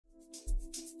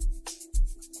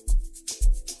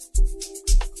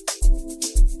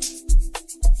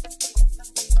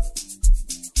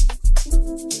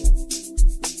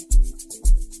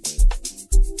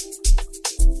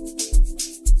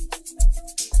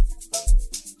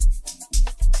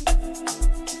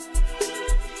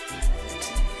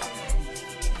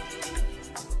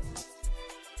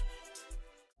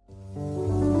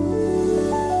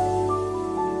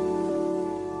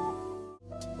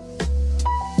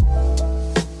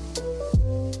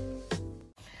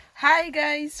Hi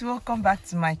guys, welcome back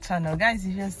to my channel. Guys,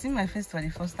 if you're seeing my face for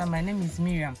the first time, my name is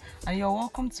Miriam and you're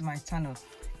welcome to my channel.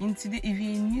 Today, if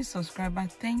you're a new subscriber,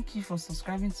 thank you for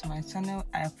subscribing to my channel.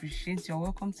 I appreciate you're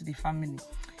welcome to the family.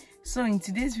 So in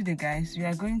today's video, guys, we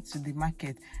are going to the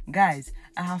market. Guys,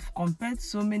 I have compared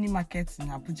so many markets in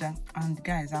Abuja, and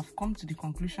guys, I've come to the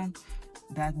conclusion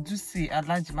that Duse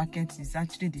Alaji market is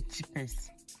actually the cheapest.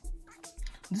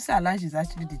 Duse Alaji is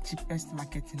actually the cheapest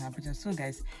market in Abuja. So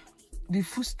guys, the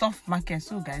foodstuff market.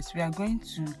 So guys, we are going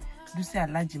to Duse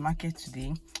Alaji market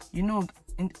today. You know,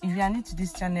 if you are new to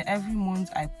this channel, every month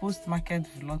I post market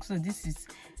vlog. So this is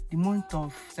the month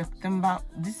of September.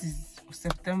 This is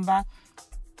September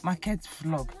market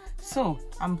vlog. So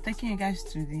I'm taking you guys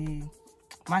to the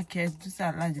market Duse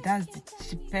Alaji. That's the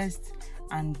cheapest,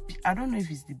 and I don't know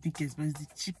if it's the biggest, but it's the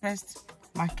cheapest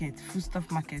market, foodstuff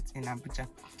market in Abuja.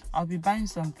 I'll be buying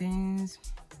some things.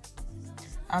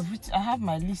 I have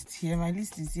my list here. My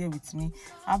list is here with me.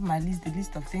 I have my list, the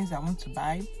list of things I want to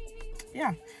buy.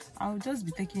 Yeah, I'll just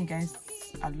be taking you guys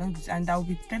along, and I'll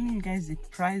be telling you guys the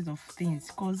price of things.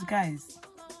 Because guys,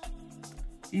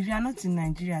 if you are not in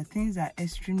Nigeria, things are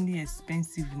extremely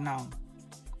expensive now.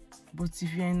 But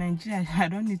if you're in Nigeria, I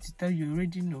don't need to tell you, you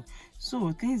already know.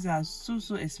 So things are so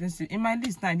expensive. In my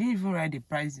list now, I didn't even write the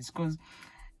prices because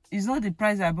it's not the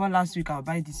price I bought last week I'll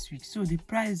buy this week. So the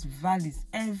price varies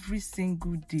every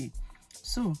single day.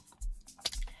 So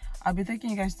I'll be taking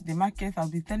you guys to the market. I'll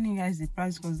be telling you guys the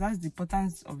price because that's the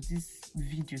importance of this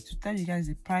video, to tell you guys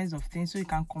the price of things so you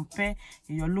can compare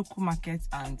your local market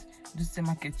and Duse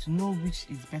market to know which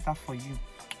is better for you.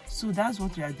 So that's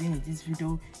what we are doing in this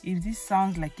video. If this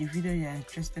sounds like a video you're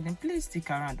interested in, please stick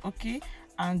around, okay?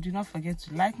 And do not forget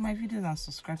to like my videos and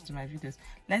subscribe to my videos.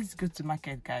 Let's go to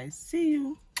market, guys. See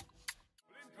you.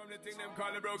 The thing them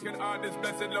call a broken heart, this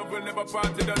blessed love will never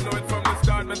part. They don't know it from the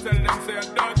start, but tell them say I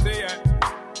don't say it.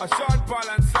 A Sean Paul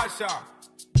and Sasha.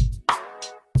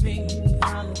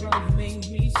 Make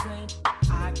me say I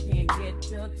can't get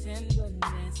your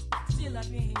tenderness. Still I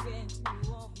can't get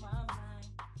you off my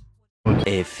mind.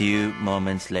 A few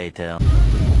moments later.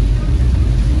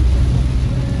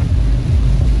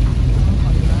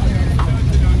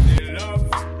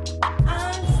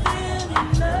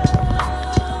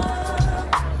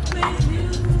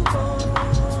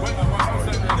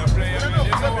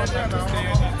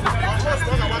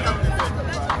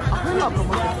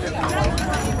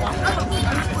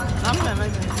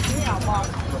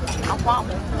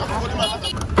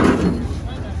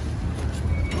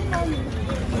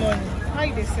 How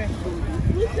you say?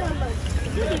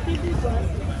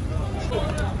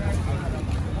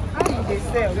 How you dey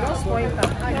sell? Just point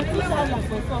out.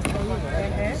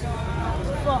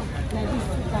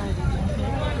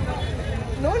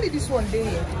 No, only this one day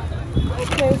here.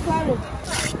 Okay, sorry.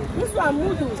 This one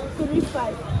Mudu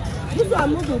 3,500. This one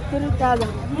Mudu 3,000.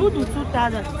 Mudu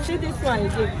 2,000. See this one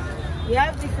again. We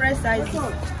have different sizes.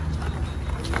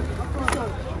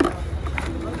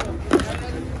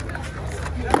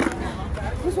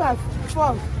 This one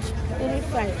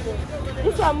 4,3500.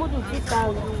 This one Mudu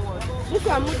 2,000. This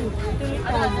one Mudu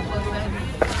 3,000.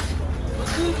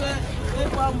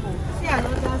 See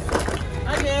another side.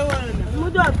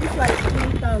 Mudu of this one is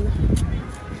 3,000.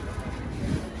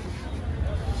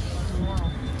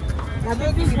 Now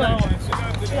this one.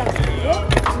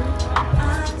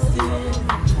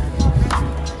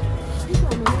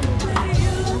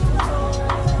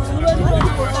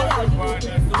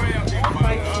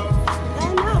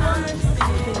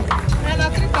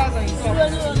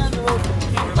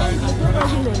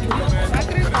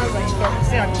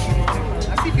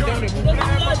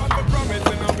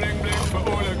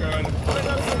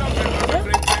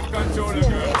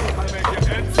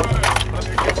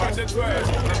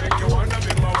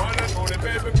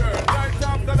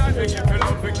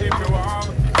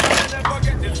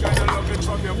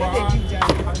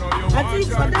 I think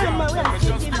for that man, we are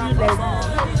taking you like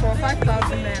For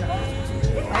 5,000 naira.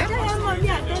 I tell you, mommy,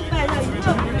 I don't buy that. You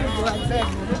don't believe what I said.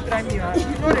 Don't try me out. You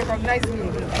don't recognize me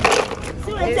again.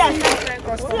 See what I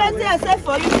said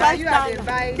for you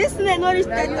 5,000. This man only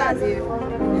 10,000.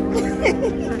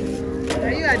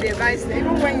 You are the advice.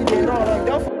 Even when you dey wrong, you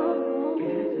don't.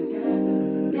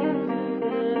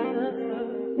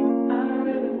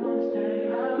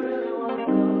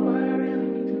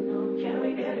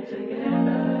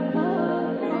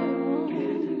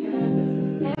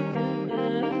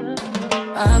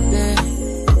 I've been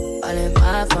all in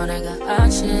my phone, I got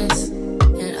options.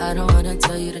 And I don't wanna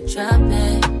tell you to drop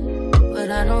it, but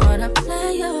I don't wanna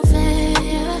play your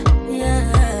fair.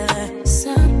 Yeah,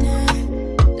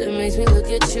 something that makes me look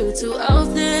at you too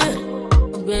out there.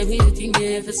 Oh, baby, you can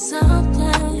give it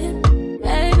something.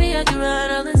 Baby, check you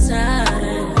out all the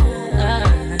time.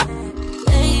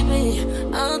 Baby,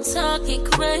 I'm talking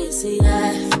crazy.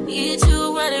 I need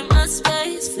you right in my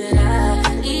space, but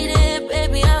I need it,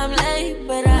 baby. I'm late,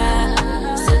 but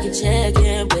I still can check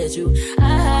in with you.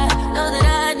 I know that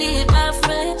I need my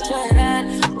friends, but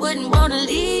I wouldn't wanna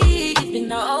leave. You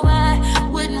know I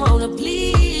wouldn't wanna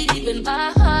bleed. Even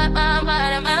my heart, my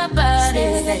mind, and my body.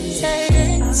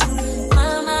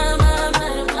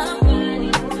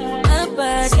 My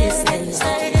body says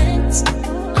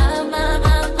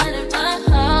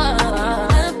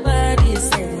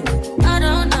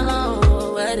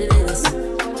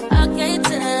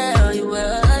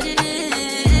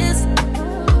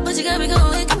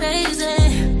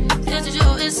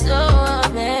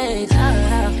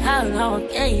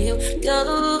can you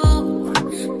go,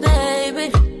 baby?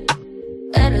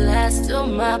 At last, to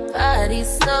my body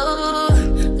so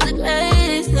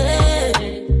crazy,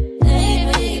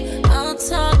 baby. I'm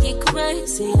talking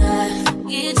crazy. I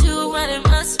need you right in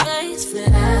my space,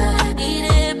 but I need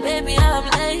it, baby. I'm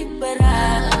late, but I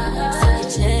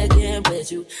still check in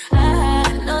with you. I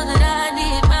know that I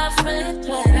need my friend,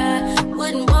 but I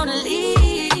wouldn't wanna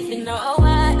leave. You know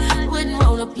I wouldn't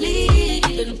wanna bleed.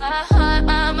 Even my heart,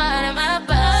 my mind, and my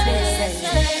body.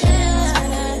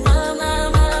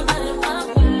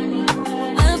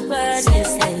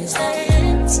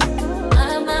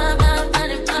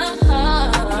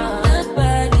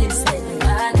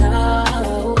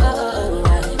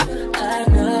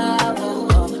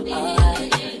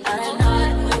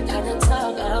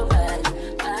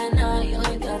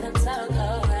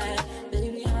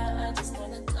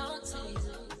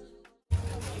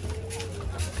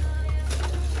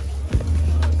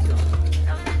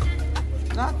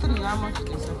 How much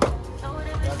is it?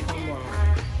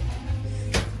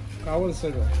 I will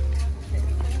say that.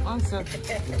 1 second.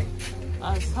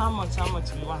 As how much you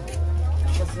want?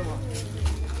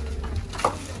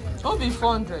 Oh, be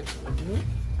 400.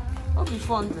 Oh, be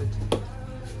 400.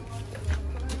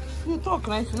 You talk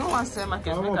nice. You know what say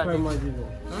market. I won't pay my deal.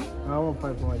 I won't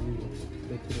pay for my deal.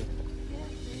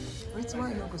 Which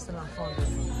one you go sell at 400?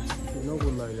 You know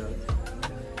good like that.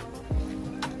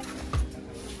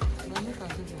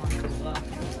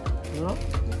 No?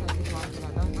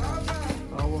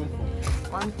 I want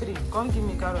 1.3. Come give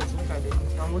me carrots. Make I do.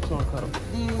 Which one carrot?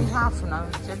 The half now.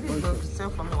 Should be able to sell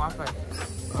for me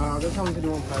 1.5. That's how much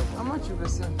you want 5. How much you go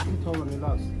sell? You told me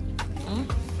last. You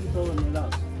told me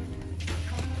last.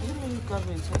 Give me the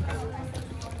cabbage. Okay.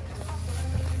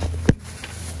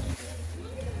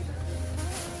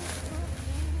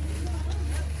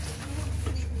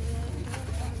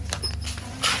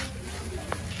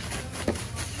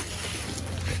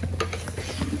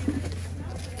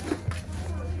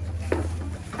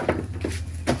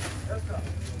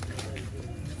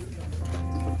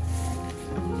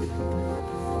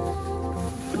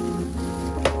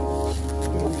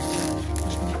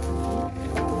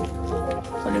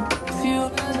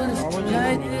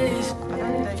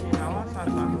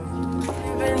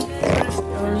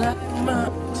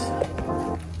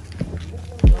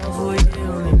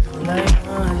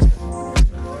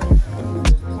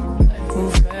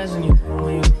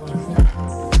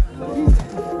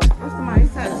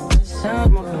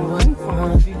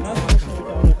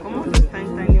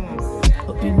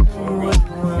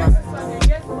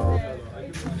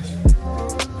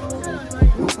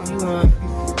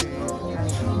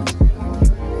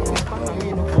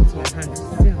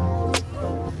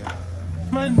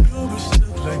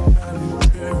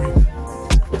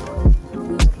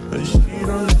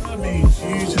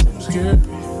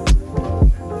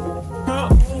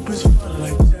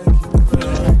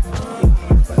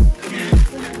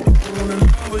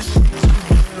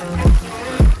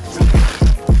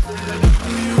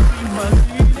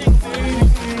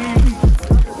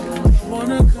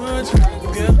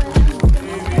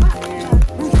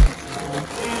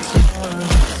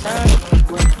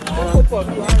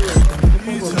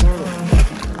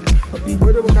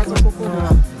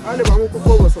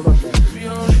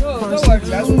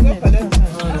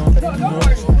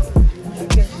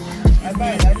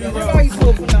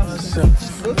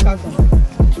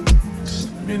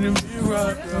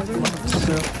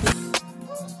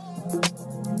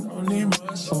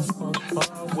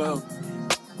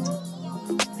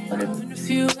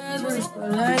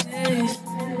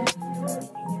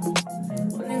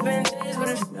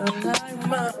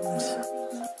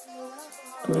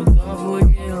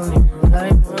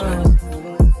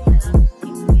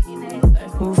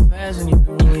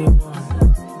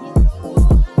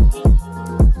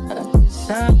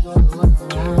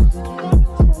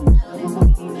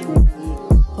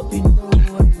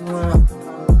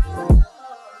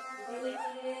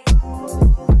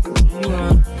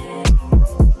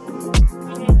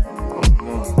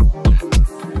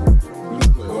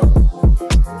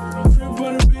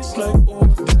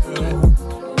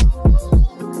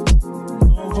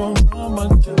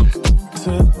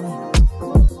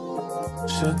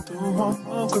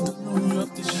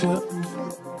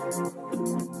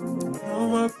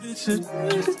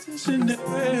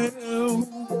 Chanel.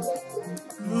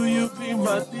 Will you be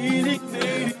my leading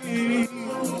lady?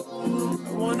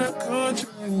 I wanna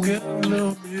contract and get a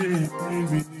little bit,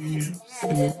 baby.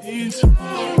 In the meantime.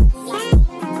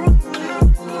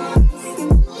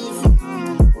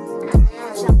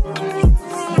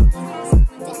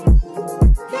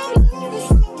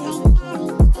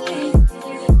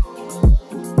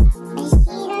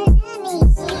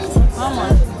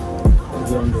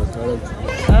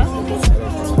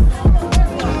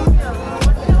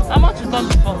 How much you done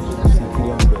before?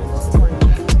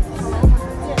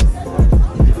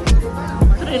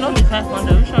 3, not the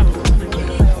 500. Which one?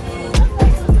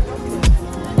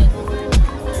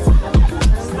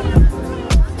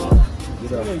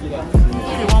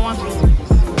 The 150.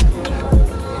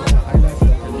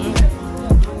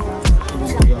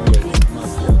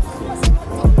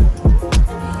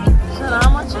 So how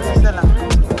much is the seller?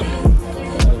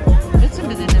 It's in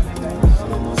the name.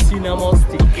 Cinema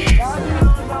stick.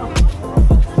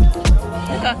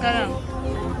 Look at Karen.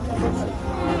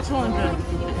 200.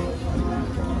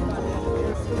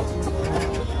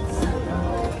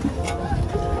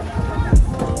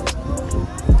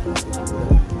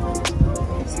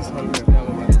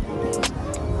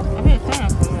 I mean, it's time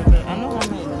for me, but I know how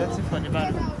many is 30 for the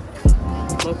battery.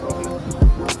 No problem.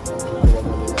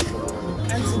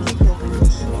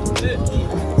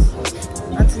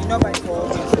 Auntie, not by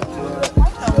fault.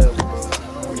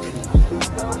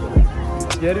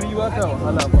 Yarı bir bakalım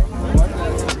hala bak.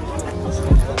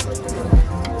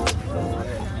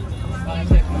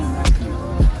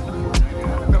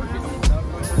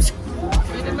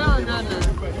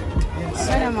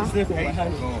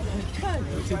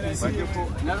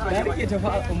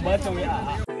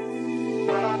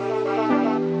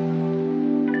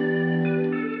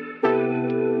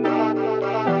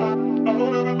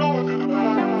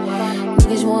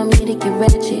 Niggas want me to get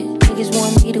ratchet. Niggas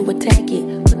want me to attack it.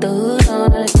 Put the hood on, all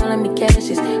they calling me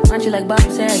Cassius. Aren't you like Bob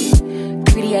Saget?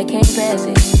 Greedy, I can't pass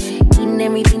it. Eating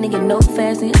everything, nigga, no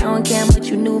fasting. I don't care much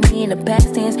you knew me in the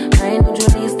past tense. I ain't no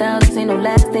Julian Styles, this ain't no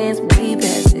last dance. We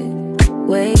pass it.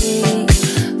 Wait.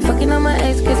 Fucking on my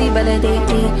ex cause he validate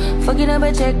me. Fucking up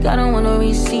a check, I don't want no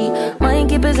receipt. Mind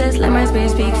get possessed, let my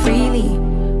space speak freely.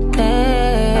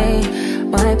 Hey,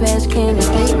 my past can't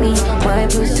escape me. My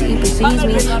pussy precedes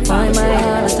me. Find my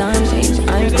how the time change.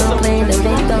 I'm still playing the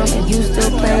victim and you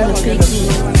still playing the picky.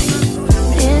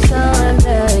 It's so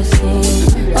embarrassing.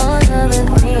 All of the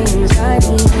things I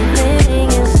need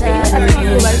living inside of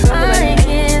me. I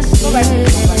can't see it.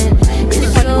 It's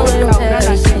so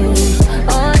embarrassing.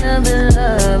 All of the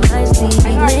love I see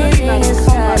living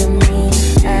inside of me.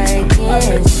 I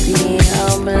can't see,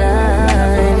 I'm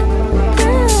blind.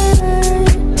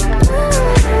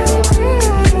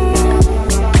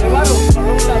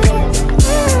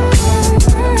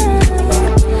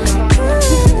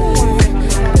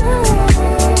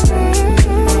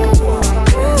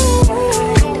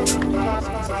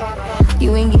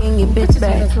 You ain't getting your bitch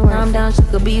back. I'm down, she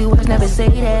could be worse, never say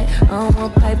that. I don't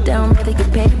want pipe down, rather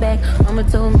get paid back. Mama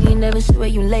told me never see where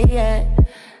you lay at.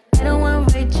 I don't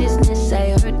want righteousness,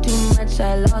 I hurt too much,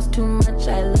 I lost too much,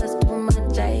 I lost too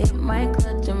much. I hit my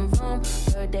clutch and vroom,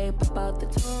 third day pop out the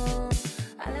tomb.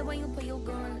 I like when you put your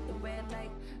gun at the red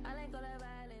light. I like all that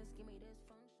violence, give me this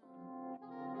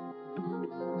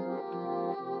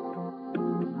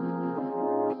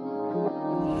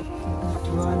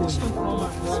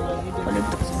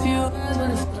Few hours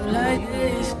when it's like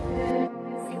this.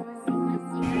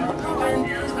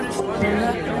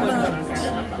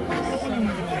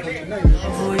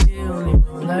 For you only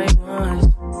know like once.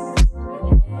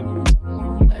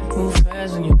 Life move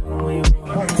fast when you do what you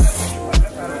want.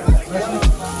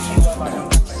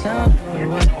 Sound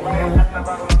what you want.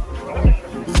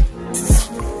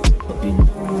 Hope you do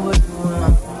what you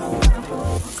want.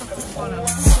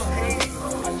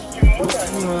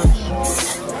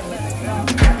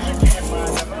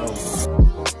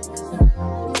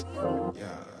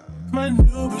 My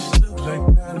new bitch look like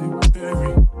Halle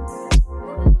Berry,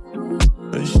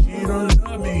 but she don't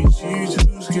love me, she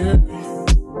too scary.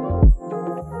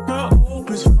 My old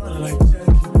bitch fun like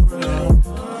Jackie Brown.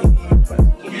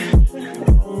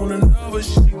 I wanna know but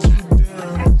she too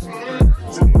down.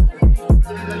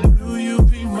 Will you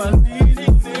be my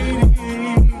leading lady?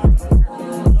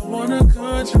 I want a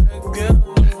contract girl,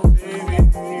 baby.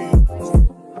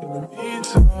 In the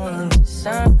meantime,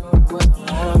 Sound what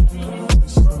I want.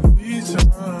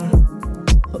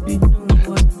 Hope you do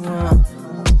what you want.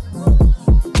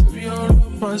 Maybe I'll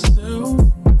love myself,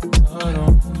 I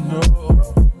don't know.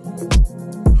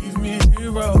 Leave me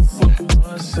here out for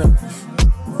myself.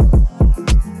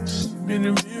 Spin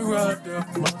the mirror up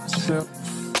myself.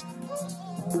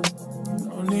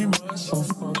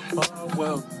 part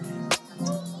well.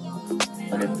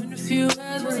 But it's been a few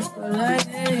hours, but it's felt like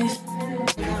days.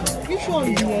 Which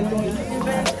one do you know?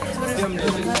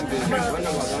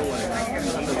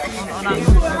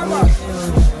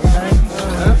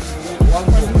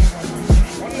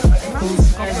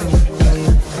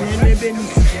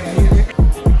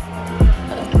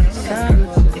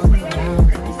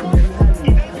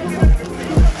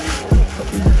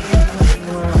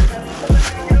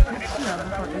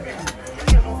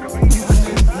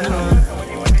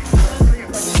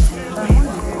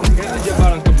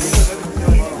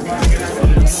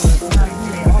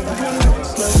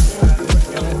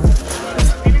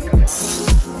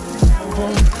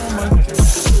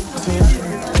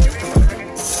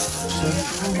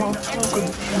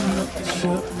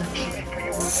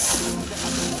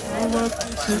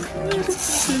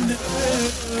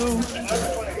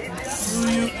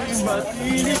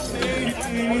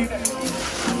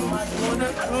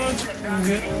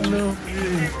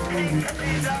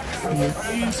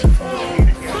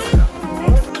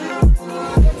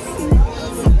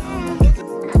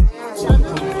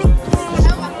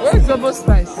 Where's double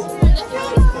spice?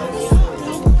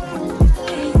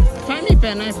 Find me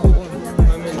pineapple one.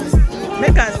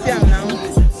 Make us see am now.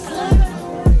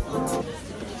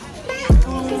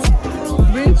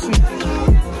 Bring two.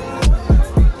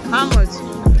 How much?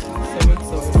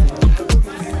 770.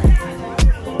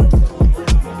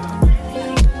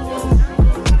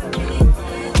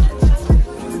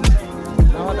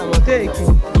 Now what I'm take.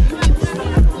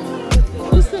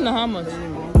 Who's still how much?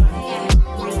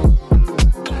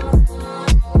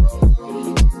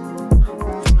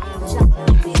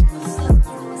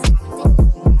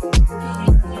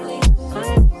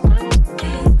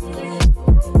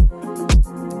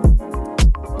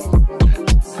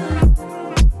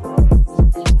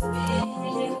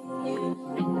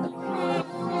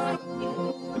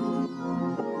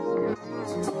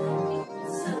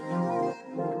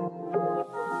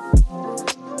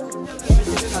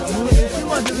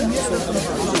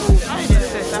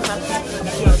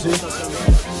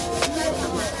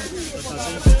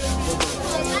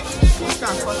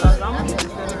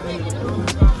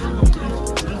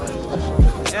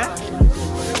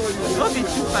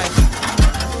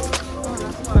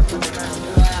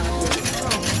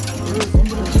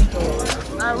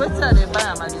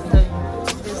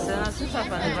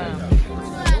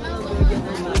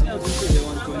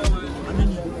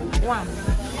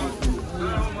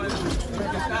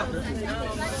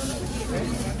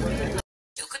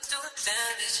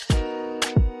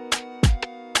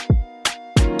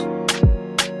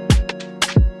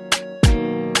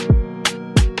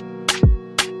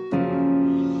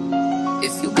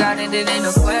 If you got it, it ain't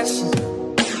no question.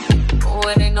 Oh,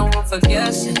 it ain't no room for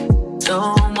guessing.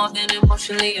 No more than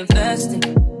emotionally invested.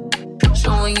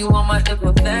 Showing you all my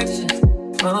imperfections.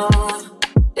 Oh,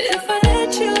 if I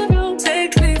let you, don't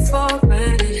take me for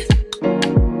granted.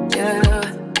 Yeah,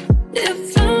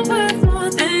 if I'm worth more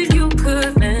than you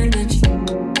could manage.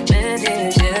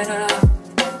 Yeah,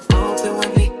 open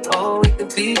with me, oh, we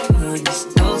could be honest.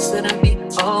 Closer to me,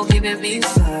 oh, giving me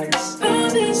solace.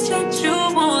 Promise that you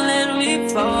won't let me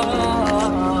fall.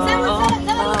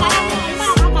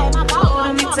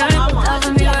 Hold me tight,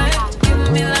 loving me right,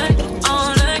 giving me life, all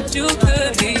like you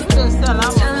could be.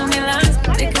 Telling me lies,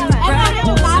 making me cry,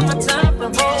 losing my time, the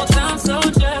whole time, so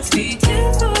just be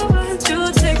careful what you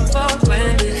take for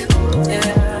granted.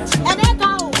 Yeah.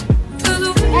 Cause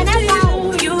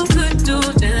with you could do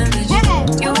damage. You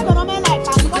could do damage. You could do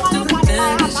damage. You could do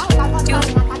damage. You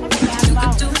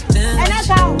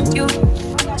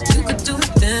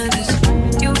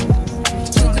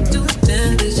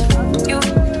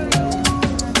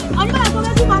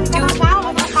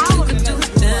could do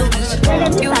damage.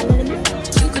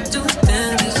 You could do damage. You could do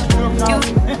damage.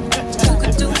 You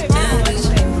could do damage.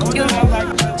 You.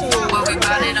 Worry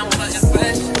about it, I'm putting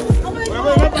pressure. You'll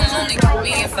only call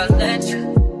me if I let you.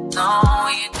 No,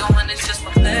 what you're doing is just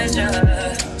for pleasure.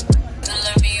 To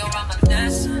learn me around my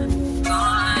lesson.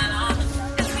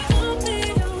 If you want me,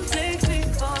 don't take me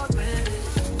for granted.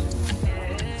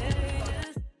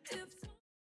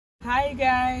 Hi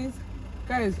guys,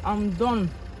 I'm done.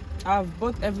 I've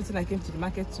bought everything I came to the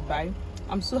market to buy.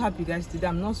 I'm so happy guys today.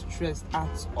 I'm not stressed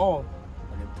at all.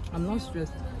 I'm not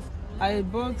stressed. I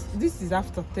bought, this is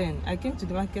after 10. I came to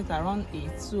the market around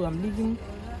 8, so I'm leaving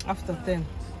after 10.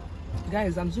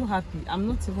 Guys, I'm so happy. I'm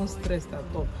not even stressed at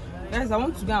all. Guys, I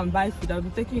want to go and buy food. I'll be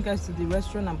taking you guys to the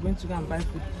restaurant. I'm going to go and buy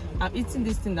food. I'm eating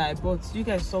this thing that I bought. You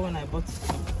guys saw when I bought it.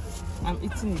 I'm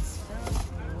eating it.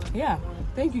 Yeah,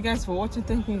 thank you guys for watching.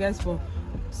 Thank you guys for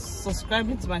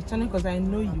subscribing to my channel, because I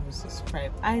know you will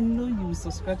subscribe. I know you will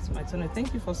subscribe to my channel.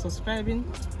 Thank you for subscribing.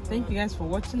 Thank you guys for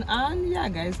watching. And yeah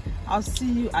guys, I'll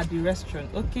see you at the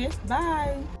restaurant. Okay,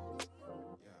 bye.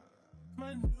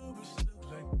 My new bitch look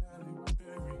like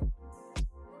Berry,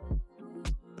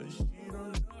 but she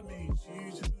don't love me, she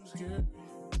too scary.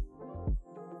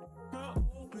 My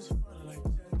old bitch fun like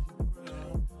Jackie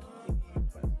Brown.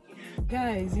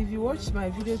 Guys, if you watched my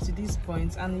video to this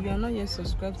point and you are not yet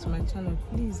subscribed to my channel,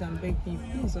 please and beg me,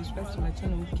 please subscribe to my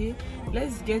channel. Okay,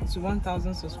 let's get to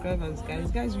 1,000 subscribers.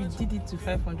 Guys, we did it to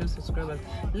 500 subscribers.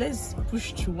 Let's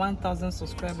push to 1,000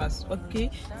 subscribers. Okay,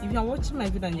 if you are watching my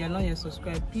video and you are not yet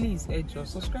subscribed, please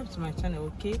just subscribe to my channel.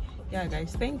 Okay, yeah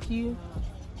guys, thank you.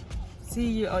 See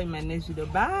you all in my next video.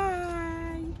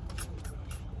 Bye.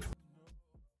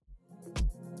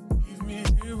 Leave me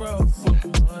here out for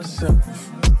myself.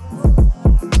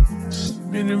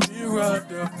 In the mirror, I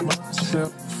doubt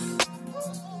myself.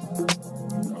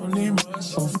 Don't need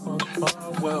myself, fuck my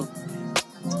wealth.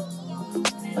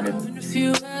 But it's been a few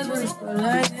hours, but it felt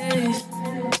like days.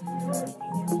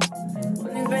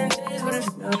 Only been days, but it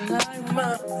felt like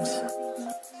months.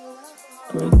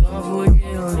 We're gone for a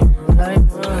year, only felt like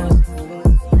months.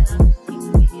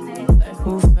 Life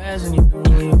moves fast and you do what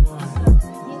you want.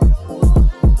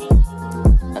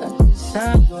 I just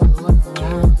sound